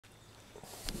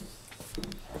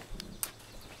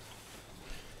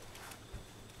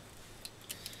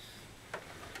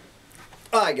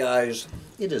Hi guys,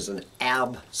 it is an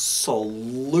absolutely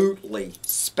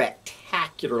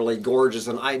spectacularly gorgeous,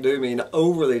 and I do mean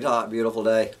over the top beautiful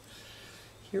day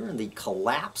here in the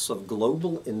collapse of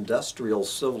global industrial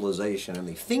civilization in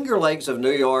the Finger Lakes of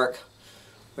New York,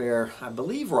 where I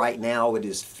believe right now it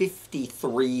is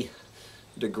 53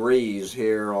 degrees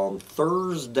here on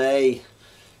Thursday,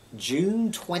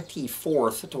 June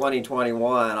 24th,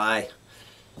 2021.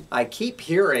 I keep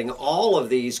hearing all of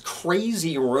these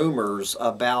crazy rumors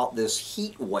about this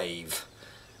heat wave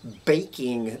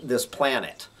baking this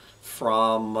planet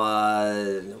from,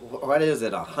 what is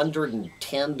it,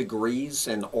 110 degrees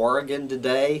in Oregon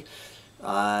today,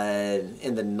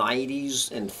 in the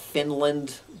 90s in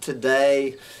Finland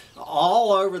today,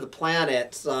 all over the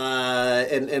planet,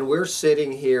 and we're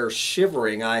sitting here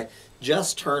shivering. I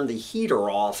just turned the heater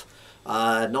off.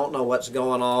 Don't know what's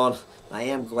going on. I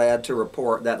am glad to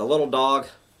report that the little dog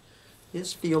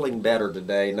is feeling better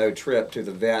today. No trip to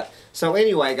the vet. So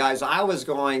anyway, guys, I was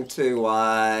going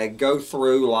to go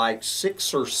through like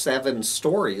 6 or 7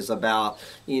 stories about,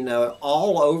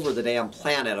 all over the damn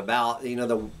planet about,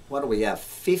 what do we have,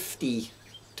 50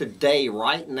 today,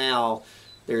 right now.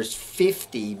 There's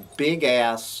 50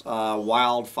 big-ass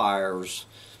wildfires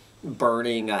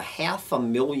burning.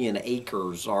 500,000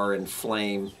 acres are in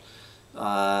flame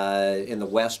in the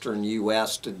western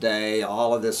U.S. today.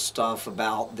 All of this stuff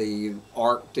about the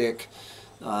Arctic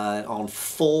on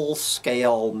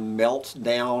full-scale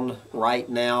meltdown right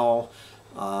now.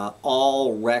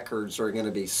 All records are going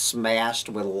to be smashed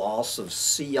with loss of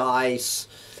sea ice.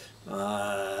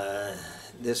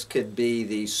 This could be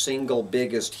the single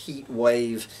biggest heat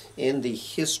wave in the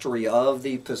history of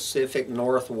the Pacific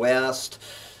Northwest.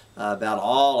 About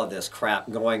all of this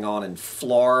crap going on in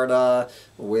Florida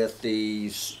with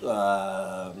these,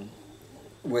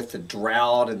 with the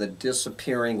drought and the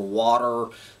disappearing water.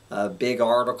 A big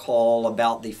article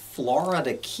about the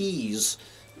Florida Keys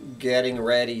getting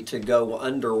ready to go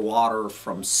underwater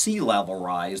from sea level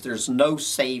rise. There's no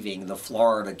saving the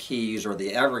Florida Keys or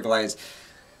the Everglades.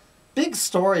 Big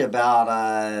story about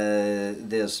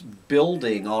this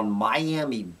building on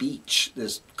Miami Beach,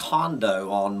 this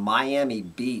condo on Miami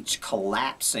Beach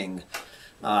collapsing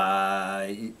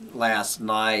last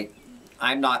night.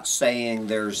 I'm not saying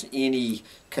there's any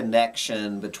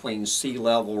connection between sea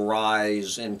level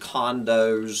rise and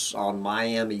condos on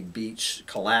Miami Beach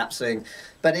collapsing.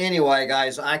 But anyway,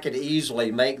 guys, I could easily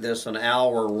make this an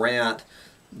hour rant,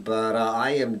 but I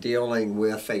am dealing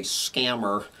with a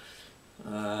scammer.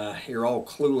 Your old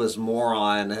clueless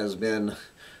moron has been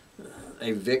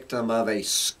a victim of a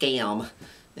scam,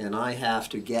 and I have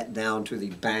to get down to the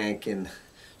bank and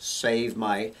save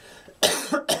my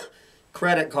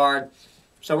credit card.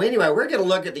 So anyway, we're going to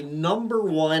look at the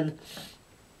 #1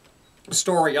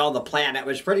 story on the planet,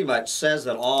 which pretty much says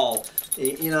it all.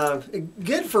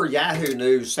 Good for Yahoo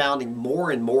News, sounding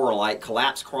more and more like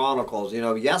Collapse Chronicles.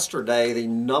 Yesterday, the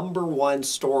 #1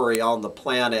 story on the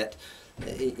planet,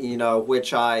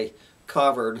 which I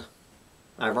covered,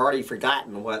 I've already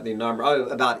forgotten what the number,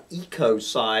 about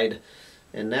ecocide,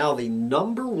 and now the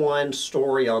 #1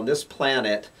 story on this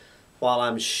planet while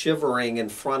I'm shivering in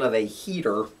front of a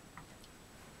heater.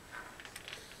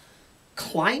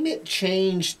 Climate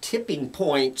change tipping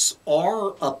points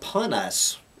are upon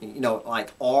us.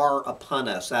 Like are upon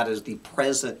us. That is the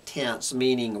present tense,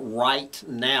 meaning right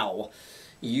now.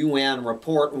 UN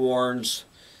report warns,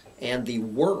 and the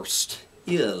worst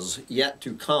is yet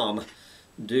to come.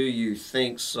 Do you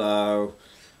think so?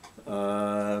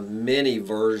 Many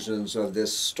versions of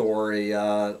this story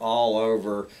all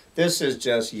over. This is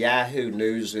just Yahoo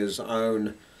News'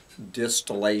 own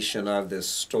distillation of this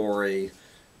story.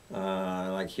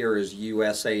 Like here is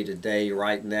USA Today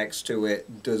right next to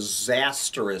it.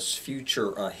 Disastrous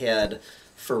future ahead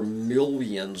for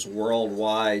millions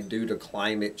worldwide due to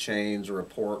climate change,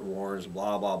 report warns,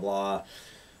 blah, blah, blah.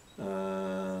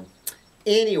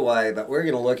 Anyway, but we're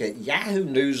going to look at Yahoo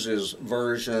News'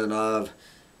 version of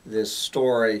this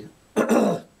story.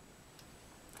 The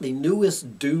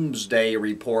newest doomsday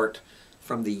report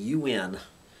from the UN.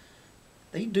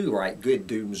 They do write good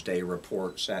doomsday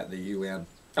reports at the UN.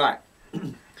 All right.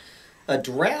 A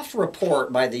draft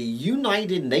report by the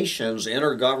United Nations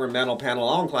Intergovernmental Panel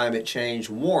on Climate Change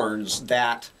warns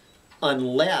that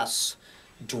unless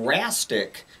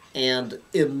drastic and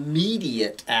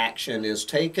immediate action is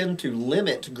taken to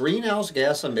limit greenhouse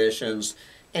gas emissions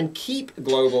and keep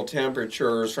global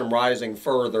temperatures from rising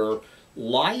further,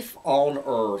 life on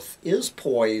Earth is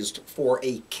poised for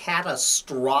a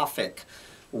catastrophic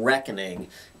reckoning.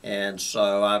 And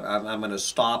so I'm going to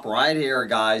stop right here,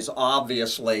 guys.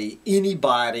 Obviously,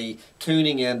 anybody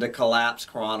tuning into Collapse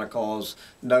Chronicles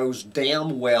knows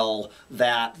damn well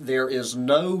that there is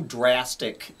no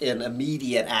drastic and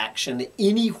immediate action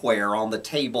anywhere on the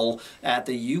table at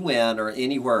the UN or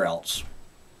anywhere else.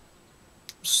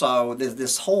 So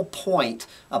this whole point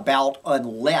about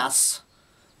unless,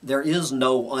 there is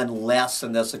no unless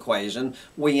in this equation.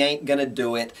 We ain't going to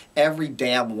do it. Every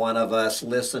damn one of us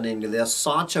listening to this,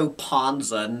 Sancho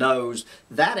Panza, knows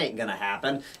that ain't going to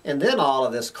happen. And then all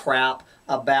of this crap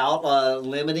about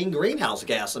limiting greenhouse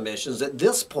gas emissions. At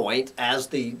this point, as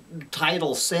the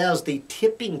title says, the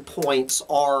tipping points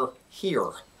are here.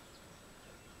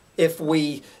 If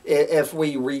we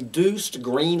reduced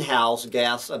greenhouse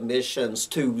gas emissions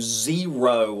to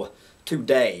zero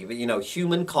today, you know,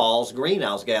 human cause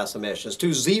greenhouse gas emissions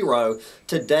to zero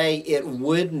today, it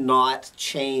would not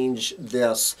change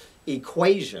this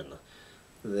equation,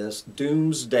 this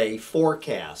doomsday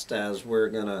forecast, as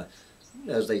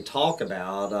they talk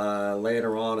about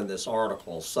later on in this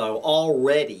article. So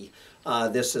already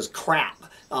this is crap.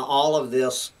 All of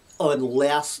this,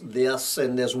 unless this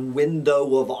and this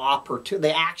window of opportunity,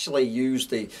 they actually use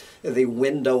the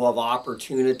window of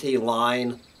opportunity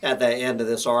line at the end of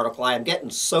this article. I am getting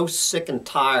so sick and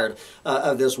tired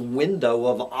of this window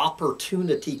of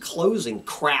opportunity closing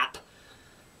crap.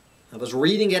 I was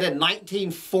reading it in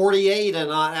 1948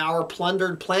 and on Our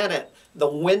Plundered Planet. The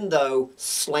window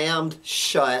slammed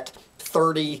shut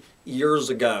 30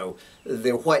 years ago.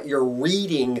 What you're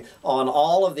reading on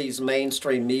all of these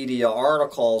mainstream media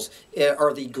articles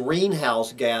are the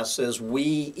greenhouse gases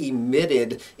we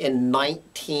emitted in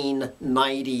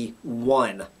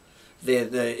 1991.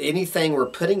 Anything we're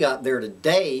putting up there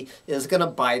today is going to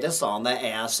bite us on the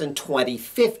ass in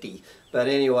 2050. But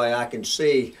anyway, I can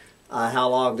see how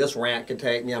long this rant can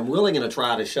take me. I'm really going to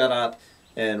try to shut up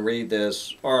and read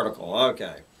this article.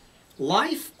 Okay.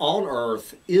 Life on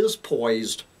Earth is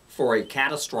poised for a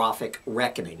catastrophic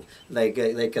reckoning. They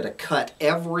could have cut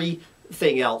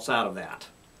everything else out of that.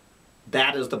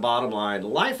 That is the bottom line.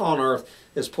 Life on Earth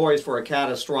is poised for a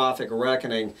catastrophic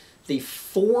reckoning. The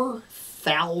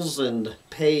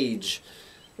 4,000-page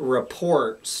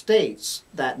report states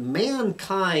that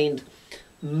mankind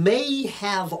may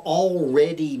have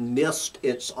already missed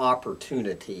its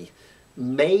opportunity.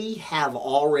 Mankind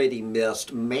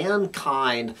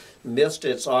missed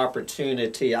its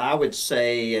opportunity, I would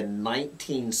say, in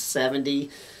 1970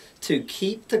 to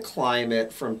keep the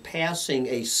climate from passing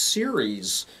a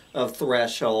series of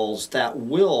thresholds that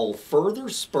will further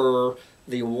spur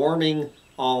the warming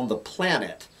on the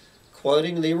planet.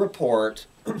 Quoting the report,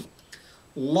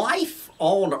 life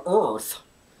on Earth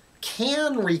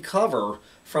can recover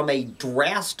from a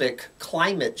drastic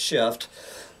climate shift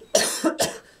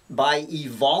by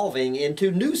evolving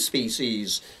into new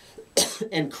species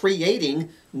and creating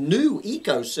new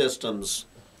ecosystems.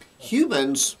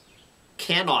 Humans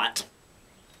cannot.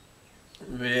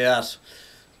 Yes,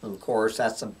 of course,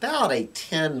 that's about a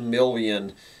 10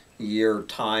 million year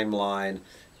timeline.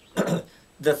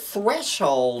 The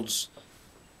thresholds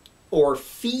or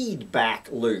feedback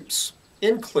loops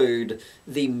include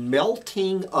the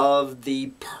melting of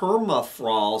the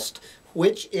permafrost,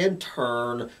 which in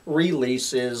turn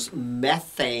releases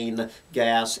methane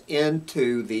gas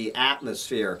into the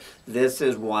atmosphere. This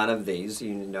is one of these,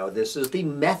 you know, this is the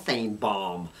methane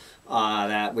bomb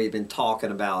that we've been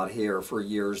talking about here for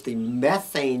years. The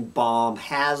methane bomb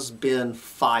has been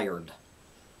fired.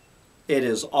 It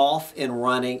is off and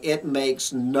running. It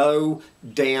makes no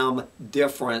damn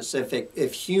difference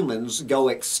if humans go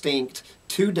extinct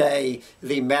today.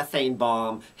 The methane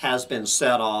bomb has been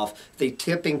set off. The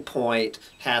tipping point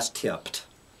has tipped.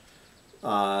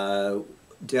 WASF.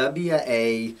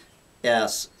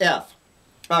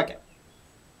 Okay.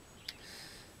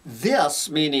 This,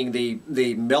 meaning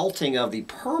the melting of the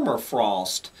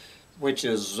permafrost, which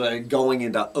is going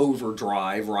into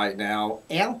overdrive right now,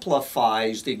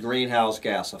 amplifies the greenhouse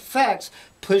gas effects,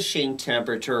 pushing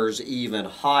temperatures even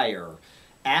higher.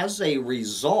 As a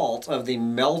result of the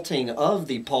melting of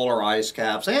the polar ice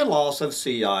caps and loss of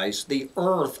sea ice, the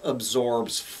Earth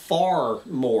absorbs far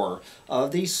more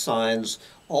of the sun's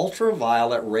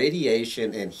ultraviolet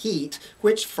radiation and heat,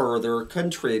 which further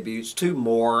contributes to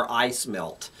more ice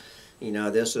melt. You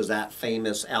know, this is that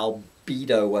famous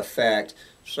albedo effect.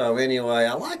 So anyway,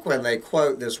 I like when they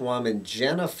quote this woman,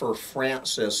 Jennifer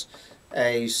Francis,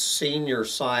 a senior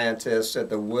scientist at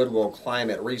the Woodwell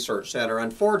Climate Research Center.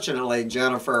 Unfortunately,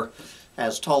 Jennifer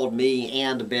has told me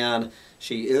and Ben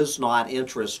she is not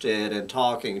interested in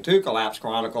talking to Collapse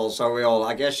Chronicle, so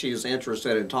I guess she's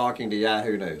interested in talking to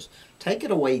Yahoo News. Take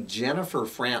it away, Jennifer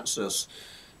Francis,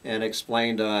 and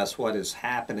explain to us what is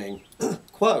happening.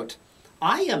 Quote,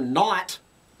 I am not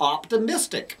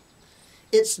optimistic.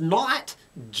 It's not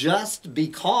just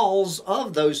because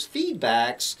of those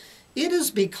feedbacks. It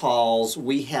is because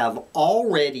we have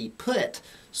already put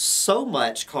so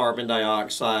much carbon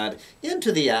dioxide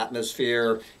into the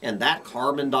atmosphere, and that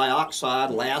carbon dioxide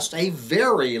lasts a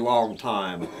very long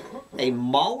time. A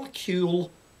molecule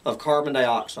of carbon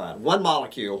dioxide, one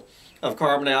molecule of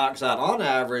carbon dioxide on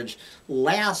average,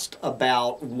 lasts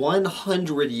about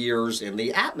 100 years in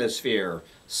the atmosphere.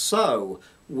 So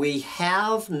we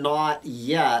have not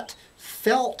yet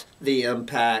felt the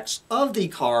impacts of the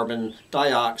carbon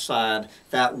dioxide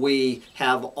that we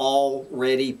have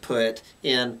already put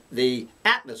in the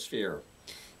atmosphere.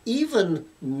 Even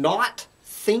not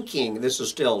thinking, this is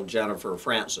still Jennifer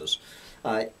Francis,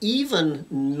 even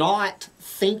not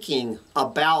thinking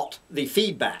about the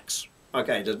feedbacks.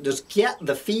 Okay, just get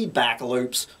the feedback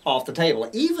loops off the table.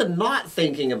 Even not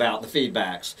thinking about the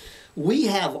feedbacks, we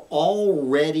have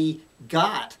already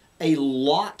got a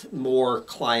lot more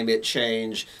climate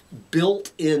change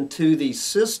built into the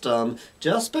system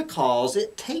just because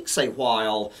it takes a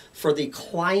while for the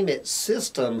climate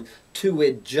system to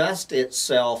adjust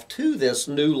itself to this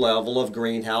new level of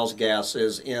greenhouse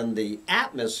gases in the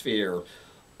atmosphere.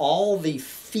 All the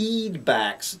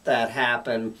feedbacks that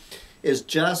happen is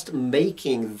just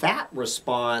making that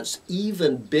response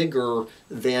even bigger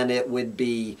than it would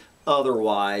be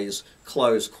otherwise,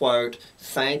 close quote.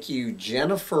 Thank you,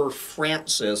 Jennifer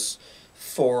Francis,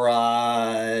 for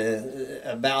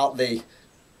about the,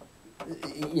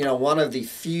 one of the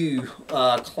few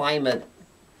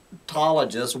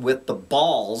climatologists with the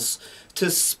balls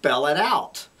to spell it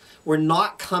out. We're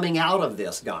not coming out of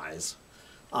this, guys.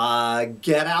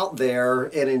 Get out there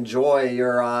and enjoy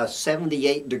your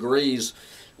 78 degrees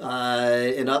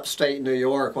in upstate New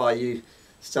York while you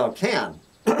still can.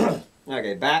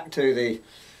 Okay, back to the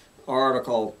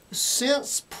article.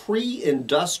 Since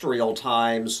pre-industrial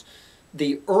times,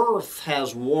 the Earth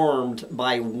has warmed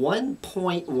by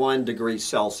 1.1 degrees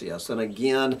Celsius. And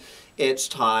again, it's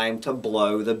time to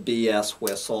blow the BS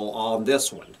whistle on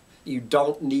this one. You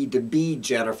don't need to be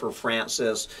Jennifer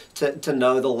Francis to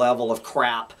know the level of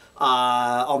crap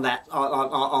on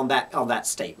that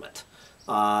statement.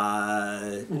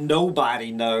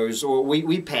 Nobody knows, or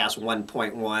we passed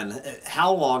 1.1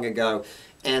 how long ago.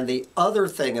 And the other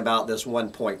thing about this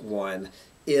 1.1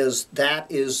 is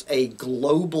that is a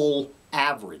global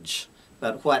average.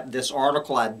 But what this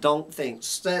article I don't think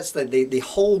says, that the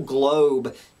whole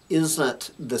globe isn't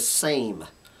the same.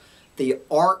 The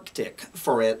Arctic,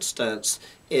 for instance,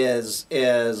 is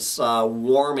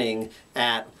warming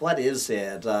at, what is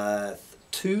it, 2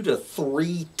 to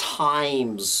 3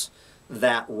 times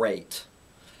that rate.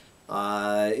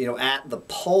 At the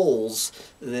poles,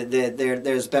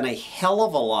 there's been a hell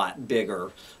of a lot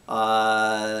bigger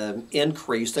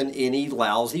increase than any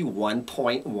lousy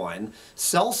 1.1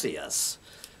 Celsius.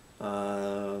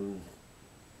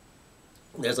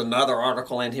 There's another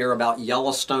article in here about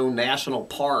Yellowstone National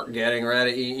Park getting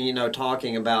ready,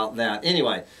 talking about that.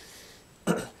 Anyway,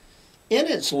 in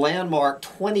its landmark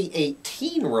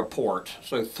 2018 report,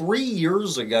 so 3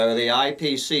 years ago, the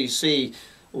IPCC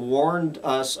warned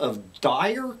us of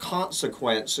dire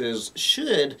consequences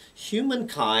should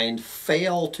humankind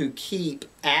fail to keep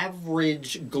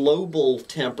average global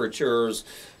temperatures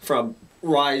from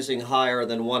rising higher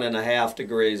than 1.5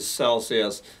 degrees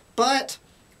Celsius. But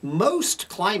most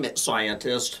climate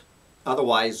scientists,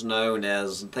 otherwise known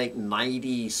as, I think,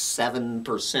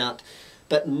 97%,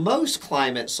 but most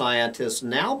climate scientists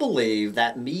now believe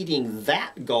that meeting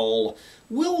that goal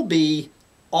will be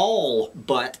all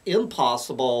but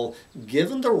impossible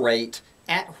given the rate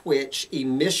at which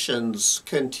emissions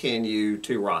continue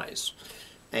to rise.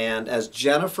 And as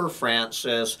Jennifer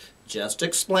Francis just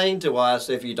explained to us,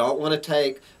 if you don't want to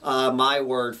take my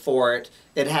word for it,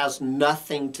 it has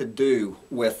nothing to do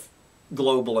with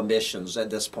global emissions at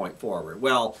this point forward.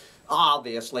 Well,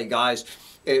 obviously, guys,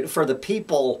 for the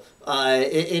people,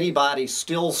 anybody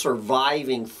still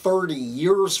surviving 30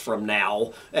 years from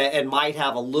now and might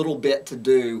have a little bit to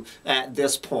do at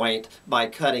this point by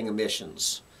cutting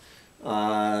emissions.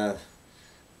 The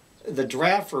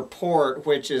draft report,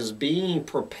 which is being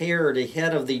prepared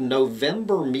ahead of the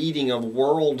November meeting of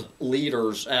world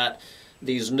leaders at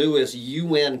these newest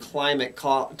UN climate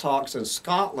talks in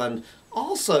Scotland,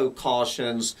 also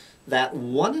cautions that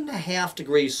 1.5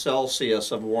 degrees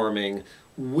Celsius of warming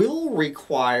will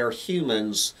require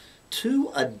humans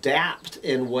to adapt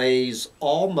in ways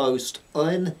almost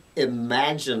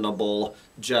unimaginable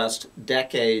just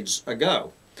decades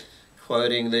ago.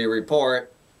 Quoting the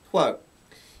report, quote,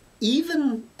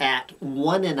 even at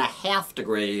 1.5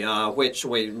 degrees,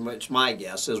 which my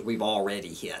guess is we've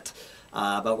already hit,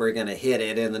 but we're going to hit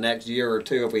it in the next year or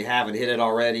two if we haven't hit it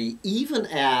already, even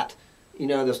at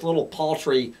this little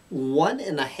paltry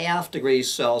 1.5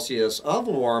 degrees Celsius of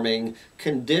warming,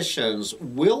 conditions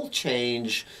will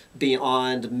change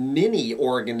beyond many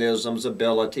organisms'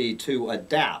 ability to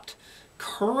adapt.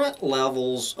 Current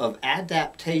levels of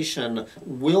adaptation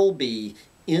will be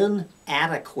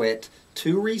inadequate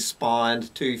to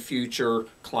respond to future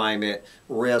climate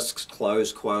risks,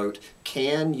 close quote.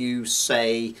 Can you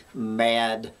say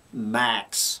Mad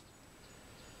Max?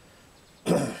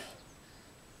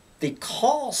 The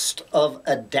cost of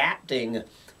adapting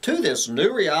to this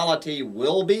new reality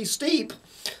will be steep,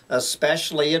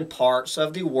 especially in parts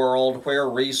of the world where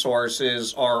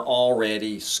resources are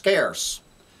already scarce.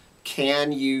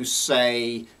 Can you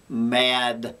say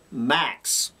Mad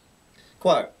Max?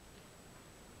 Quote,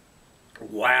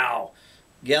 wow,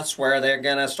 guess where they're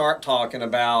going to start talking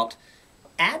about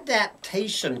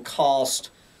adaptation cost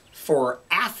for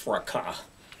Africa.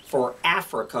 For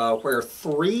Africa, where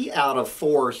 3 out of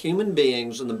 4 human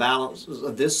beings in the balance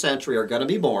of this century are going to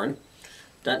be born.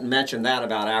 Doesn't mention that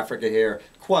about Africa here.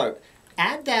 Quote,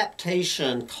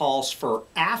 adaptation costs for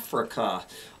Africa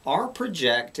are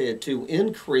projected to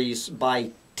increase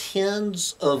by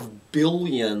tens of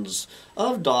billions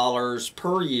of dollars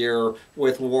per year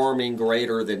with warming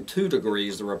greater than 2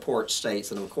 degrees, the report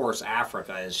states. And of course,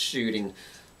 Africa is shooting.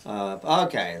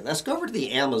 Okay, let's go over to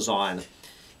the Amazon.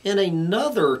 In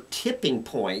another tipping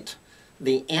point,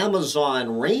 the Amazon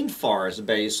rainforest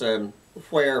basin,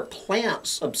 where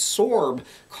plants absorb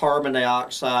carbon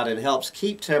dioxide and helps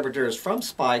keep temperatures from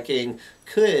spiking,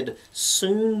 could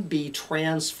soon be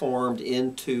transformed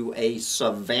into a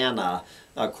savanna,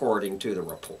 according to the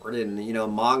report. And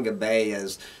Manga Bay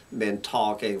has been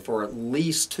talking for at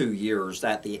least 2 years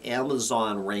that the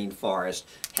Amazon rainforest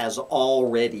has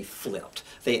already flipped.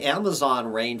 The Amazon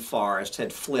rainforest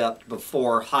had flipped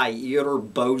before Jair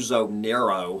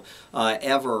Bolsonaro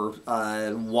ever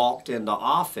walked into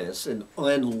office and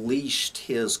unleashed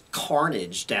his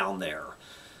carnage down there.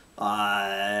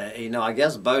 I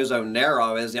guess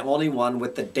Bolsonaro is the only one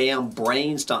with the damn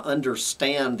brains to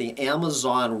understand the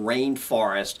Amazon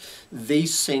rainforest, the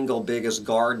single biggest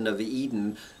Garden of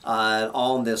Eden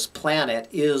on this planet,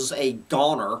 is a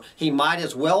goner. He might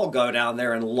as well go down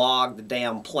there and log the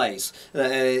damn place.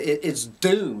 It's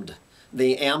doomed.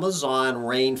 The Amazon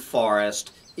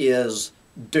rainforest is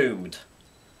doomed.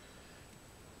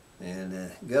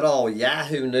 And good old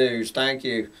Yahoo News, thank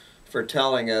you for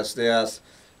telling us this.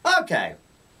 Okay,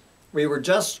 there's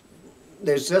just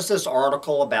this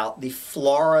article about the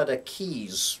Florida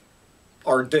Keys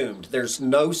are doomed. There's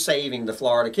no saving the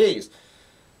Florida Keys.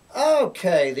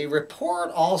 Okay, the report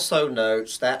also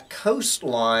notes that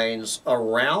coastlines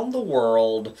around the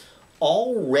world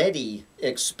already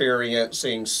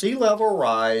experiencing sea level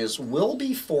rise will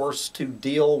be forced to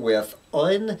deal with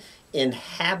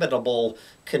uninhabitable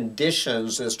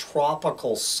conditions as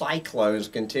tropical cyclones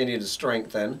continue to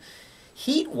strengthen.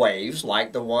 Heat waves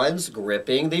like the ones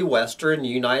gripping the western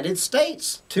United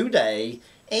States today,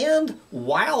 and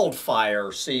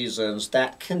wildfire seasons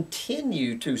that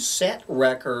continue to set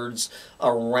records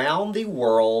around the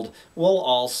world will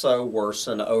also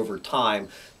worsen over time.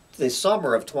 The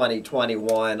summer of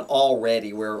 2021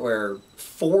 already, we're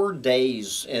 4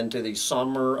 days into the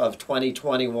summer of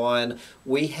 2021,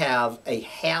 we have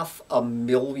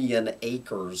 500,000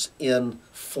 acres in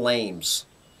flames.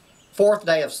 4th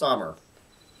day of summer.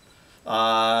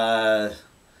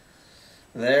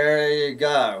 There you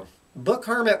go. Book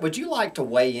Hermit, would you like to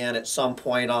weigh in at some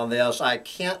point on this? I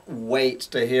can't wait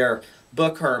to hear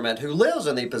Book Hermit, who lives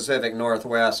in the Pacific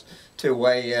Northwest, to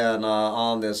weigh in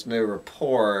on this new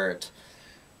report.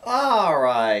 All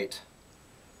right.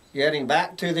 Getting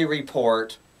back to the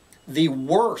report, the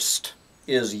worst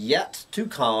is yet to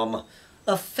come,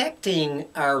 affecting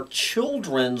our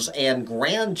children's and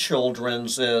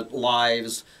grandchildren's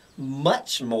lives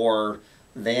much more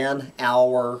than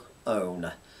our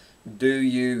own. Do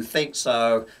you think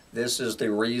so? This is the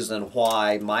reason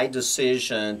why my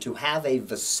decision to have a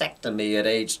vasectomy at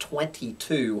age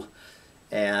 22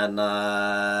 and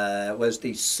was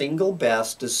the single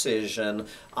best decision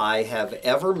I have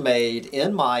ever made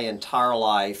in my entire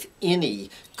life. Any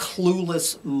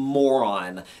clueless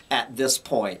moron at this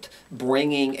point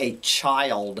bringing a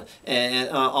child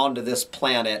onto this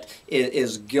planet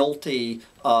is guilty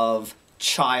of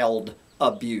child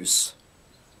abuse.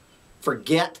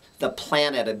 Forget the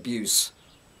planet abuse.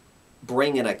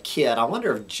 Bring in a kid. I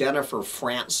wonder if Jennifer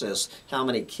Francis, how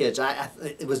many kids?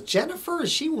 It was Jennifer.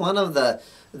 Is she one of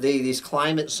these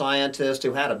climate scientists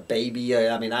who had a baby?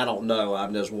 I mean, I don't know.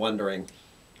 I'm just wondering.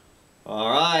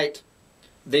 All right.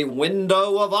 The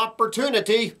window of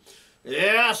opportunity.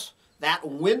 Yes, that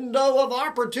window of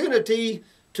opportunity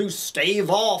to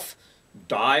stave off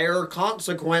dire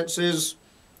consequences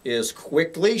is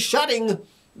quickly shutting.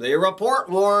 The report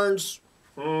warns.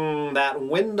 That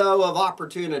window of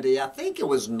opportunity, I think it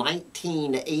was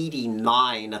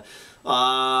 1989,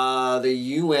 the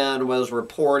UN was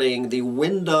reporting the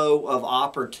window of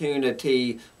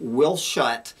opportunity will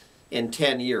shut in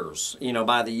 10 years. You know,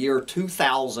 by the year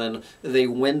 2000, the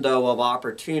window of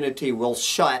opportunity will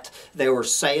shut. They were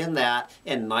saying that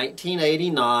in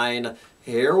 1989.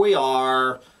 Here we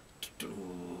are.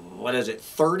 What is it?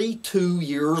 32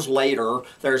 years later,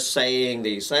 they're saying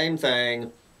the same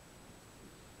thing.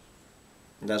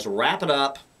 Let's wrap it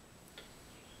up.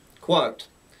 Quote,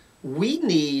 we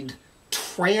need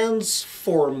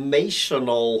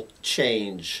transformational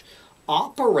change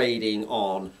operating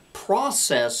on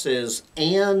processes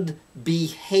and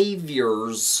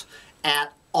behaviors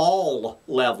at all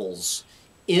levels,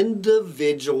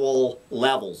 individual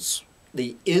levels,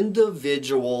 the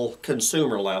individual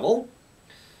consumer level,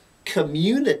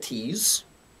 communities,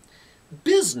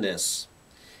 business,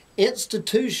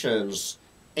 institutions,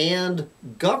 and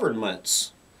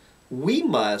governments. We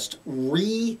must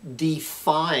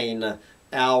redefine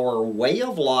our way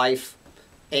of life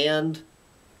and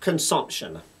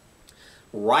consumption.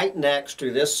 Right next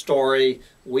to this story,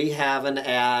 we have an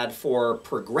ad for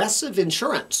Progressive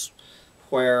Insurance,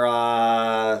 where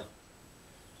I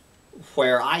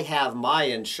have my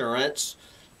insurance.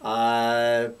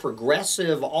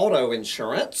 Progressive Auto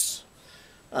Insurance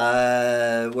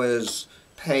was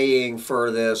paying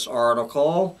for this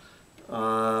article.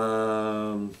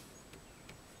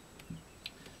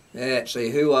 Let's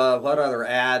see, what other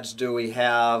ads do we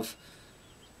have?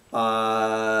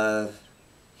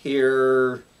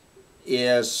 Here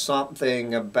is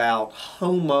something about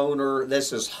homeowner.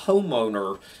 This is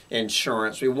homeowner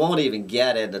insurance. We won't even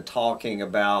get into talking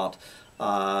about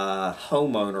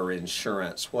homeowner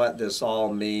insurance, what this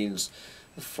all means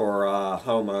for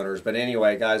homeowners. But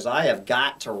anyway, guys, I have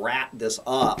got to wrap this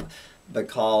up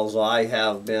because I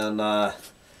have been the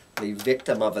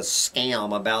victim of a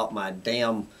scam about my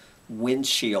damn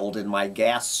windshield in my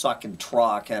gas-sucking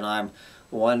truck, and I'm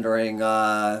wondering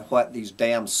what these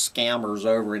damn scammers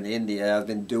over in India have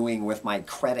been doing with my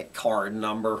credit card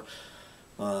number.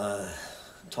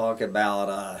 Talk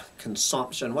about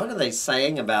consumption. What are they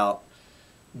saying about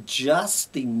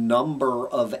just the number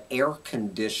of air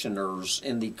conditioners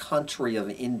in the country of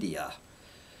India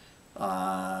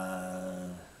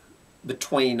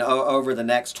between over the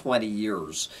next 20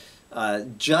 years?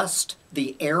 Just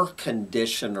the air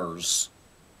conditioners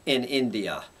in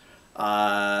India,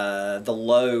 the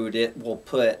load it will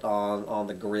put on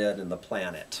the grid and the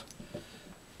planet.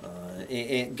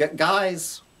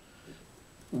 Guys,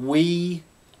 we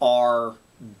are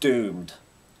doomed.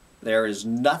 There is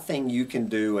nothing you can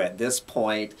do at this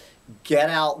point.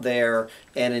 Get out there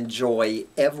and enjoy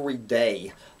every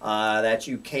day that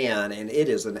you can, and it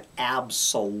is an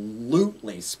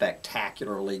absolutely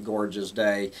spectacularly gorgeous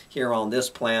day here on this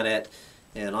planet.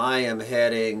 And I am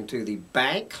heading to the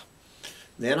bank.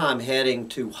 Then I'm heading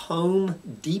to Home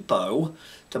Depot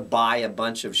to buy a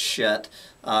bunch of shit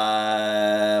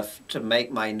to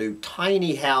make my new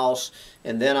tiny house.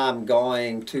 And then I'm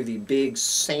going to the big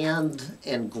sand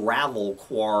and gravel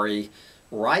quarry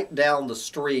right down the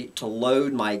street to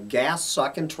load my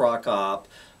gas-sucking truck up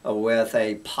with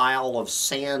a pile of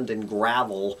sand and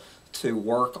gravel to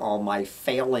work on my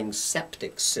failing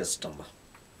septic system.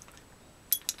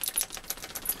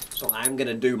 So I'm going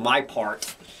to do my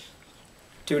part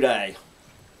today.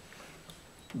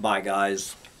 Bye,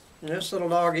 guys. This little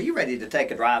dog, are you ready to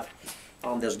take a drive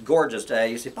on this gorgeous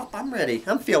day? You say, Pop, I'm ready.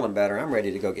 I'm feeling better. I'm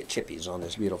ready to go get chippies on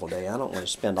this beautiful day. I don't want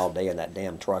to spend all day in that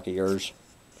damn truck of yours.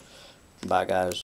 Bye, guys.